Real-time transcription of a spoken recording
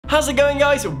How's it going,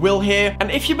 guys? Will here,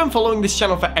 and if you've been following this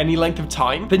channel for any length of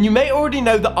time, then you may already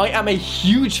know that I am a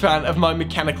huge fan of my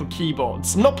mechanical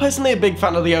keyboards. I'm not personally a big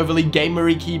fan of the overly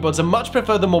gamery keyboards and much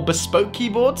prefer the more bespoke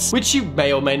keyboards, which you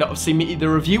may or may not have seen me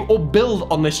either review or build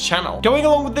on this channel. Going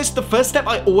along with this, the first step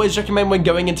I always recommend when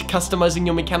going into customizing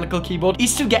your mechanical keyboard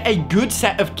is to get a good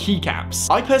set of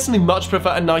keycaps. I personally much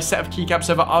prefer a nice set of keycaps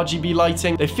over RGB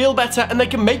lighting. They feel better and they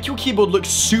can make your keyboard look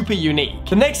super unique.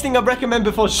 The next thing I'd recommend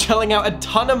before shelling out a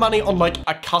ton of money on like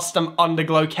a custom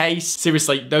underglow case,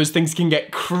 seriously, those things can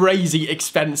get crazy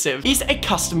expensive, is a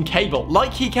custom cable.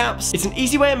 Like keycaps, it's an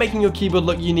easy way of making your keyboard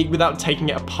look unique without taking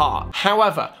it apart.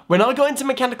 However, when I got into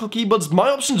mechanical keyboards,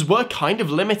 my options were kind of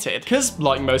limited because,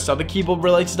 like most other keyboard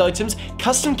related items,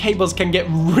 custom cables can get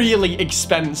really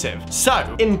expensive.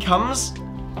 So, in comes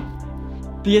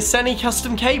the Asceny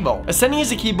Custom Cable. Asceny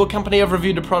is a keyboard company I've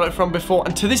reviewed a product from before,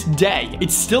 and to this day,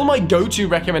 it's still my go-to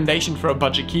recommendation for a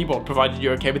budget keyboard, provided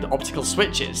you're okay with the optical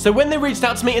switches. So when they reached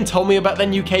out to me and told me about their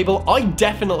new cable, I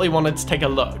definitely wanted to take a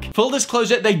look. Full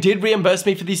disclosure, they did reimburse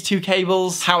me for these two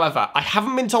cables. However, I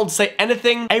haven't been told to say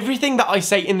anything. Everything that I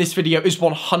say in this video is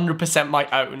 100% my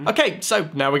own. Okay, so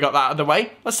now we got that out of the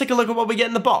way, let's take a look at what we get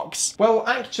in the box. Well,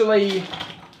 actually,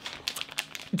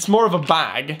 it's more of a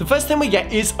bag. The first thing we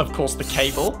get is, of course, the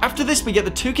cable. After this, we get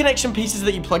the two connection pieces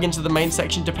that you plug into the main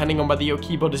section depending on whether your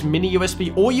keyboard is mini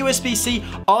USB or USB-C.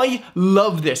 I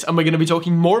love this, and we're going to be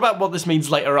talking more about what this means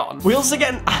later on. We also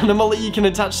get an animal that you can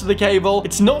attach to the cable.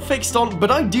 It's not fixed on,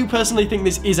 but I do personally think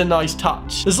this is a nice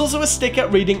touch. There's also a sticker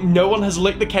reading "No one has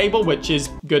licked the cable," which is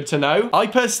good to know. I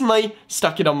personally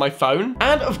stuck it on my phone.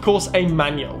 And of course, a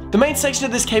manual. The main section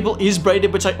of this cable is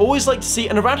braided, which I always like to see,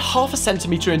 and around 1/2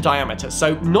 centimeter in diameter.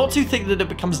 So not too thick that it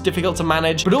becomes difficult to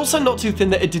manage, but also not too thin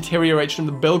that it deteriorates from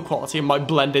the build quality and might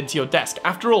blend into your desk.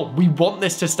 After all, we want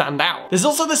this to stand out. There's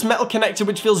also this metal connector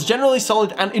which feels generally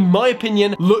solid and, in my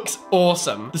opinion, looks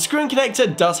awesome. The screw-in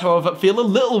connector does, however, feel a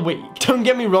little weak. Don't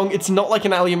get me wrong, it's not like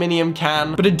an aluminium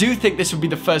can, but I do think this would be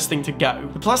the first thing to go.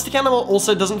 The plastic animal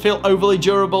also doesn't feel overly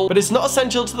durable, but it's not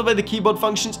essential to the way the keyboard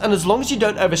functions, and as long as you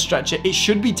don't overstretch it, it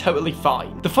should be totally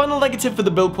fine. The final negative for the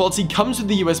build quality comes with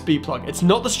the USB plug. It's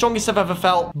not the strongest I've ever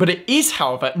felt, but it is,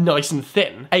 however, nice and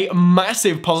thin. A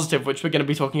massive positive, which we're going to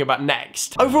be talking about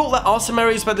next. Overall, there are some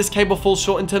areas where this cable falls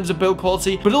short in terms of build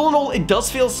quality, but all in all, it does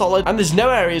feel solid, and there's no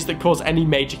areas that cause any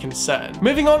major concern.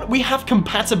 Moving on, we have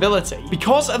compatibility.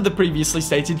 Because of the previously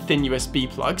stated thin USB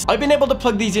plugs, I've been able to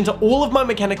plug these into all of my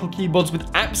mechanical keyboards with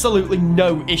absolutely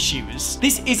no issues.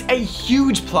 This is a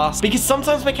huge plus, because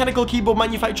sometimes mechanical keyboard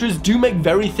manufacturers do make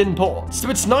very thin ports, so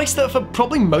it's nice that for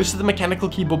probably most of the mechanical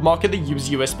keyboard market that use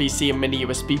USB-C and mini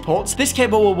USB ports, this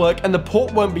cable will work and the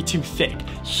port won't be too thick.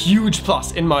 Huge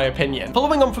plus in my opinion.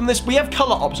 Following on from this, we have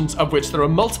color options, of which there are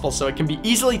multiple, so it can be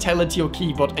easily tailored to your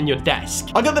keyboard and your desk.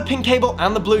 I got the pink cable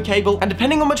and the blue cable, and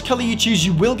depending on which color you choose,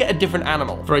 you will get a different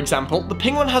animal. For example, the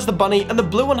pink one has the bunny and the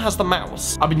blue one has the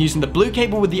mouse. I've been using the blue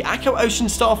cable with the Aqua Ocean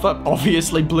Star for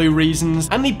obviously blue reasons,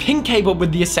 and the pink cable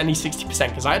with the Asceny 60%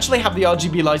 because I actually have the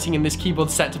RGB lighting in this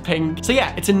keyboard set to pink. So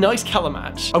yeah, it's a nice color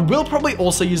match. I will probably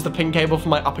also use the pink cable for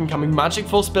my up and coming Magic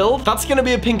Force build. That's going to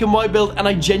be a pink and white build, and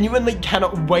I genuinely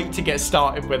cannot wait to get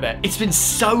started with it. It's been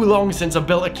so long since I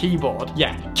built a keyboard.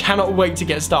 Yeah, cannot wait to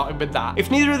get started with that.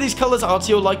 If neither of these colors are to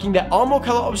your liking, there are more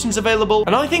color options available,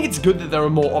 and I think it's good that there are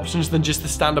more options than just the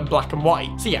standard black and white.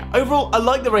 So yeah, overall, I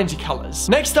like the range of colors.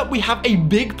 Next up, we have a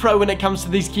big pro when it comes to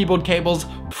these keyboard cables: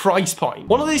 price point.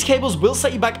 One of these cables will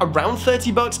set you back around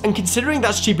 30 bucks, and considering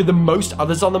that's cheaper than most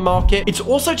others on the market, it's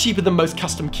also cheaper than most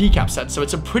custom keycap sets, so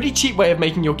it's a pretty cheap way of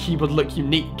making your keyboard look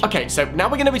unique. Okay, so now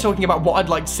we're going to be talking about what I'd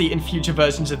like to see in future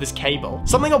versions of this cable.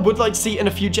 Something I would like to see in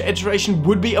a future iteration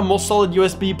would be a more solid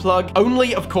USB plug,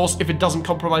 only of course if it doesn't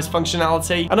compromise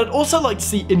functionality, and I'd also like to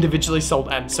see individually sold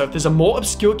ends, so if there's a more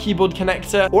obscure keyboard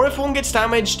connector, or if one gets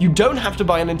damaged, you don't have to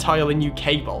buy an entirely new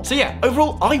cable. So yeah,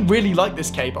 overall, I really like this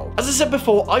cable. As I said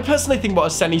before, I personally think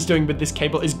what Asceny's doing with this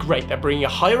cable is great. They're bringing a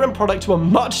higher end product to a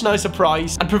much nicer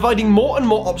price, and providing more and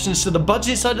more options to the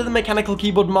budget side of the mechanical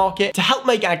keyboard market to help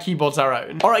make our keyboards our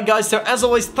own. Alright guys, so as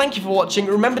always, thank you for watching.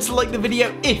 Remember to like the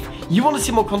video if you want to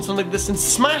see more content like this, and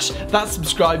smash that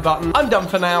subscribe button. I'm done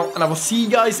for now, and I will see you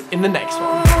guys in the next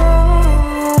one.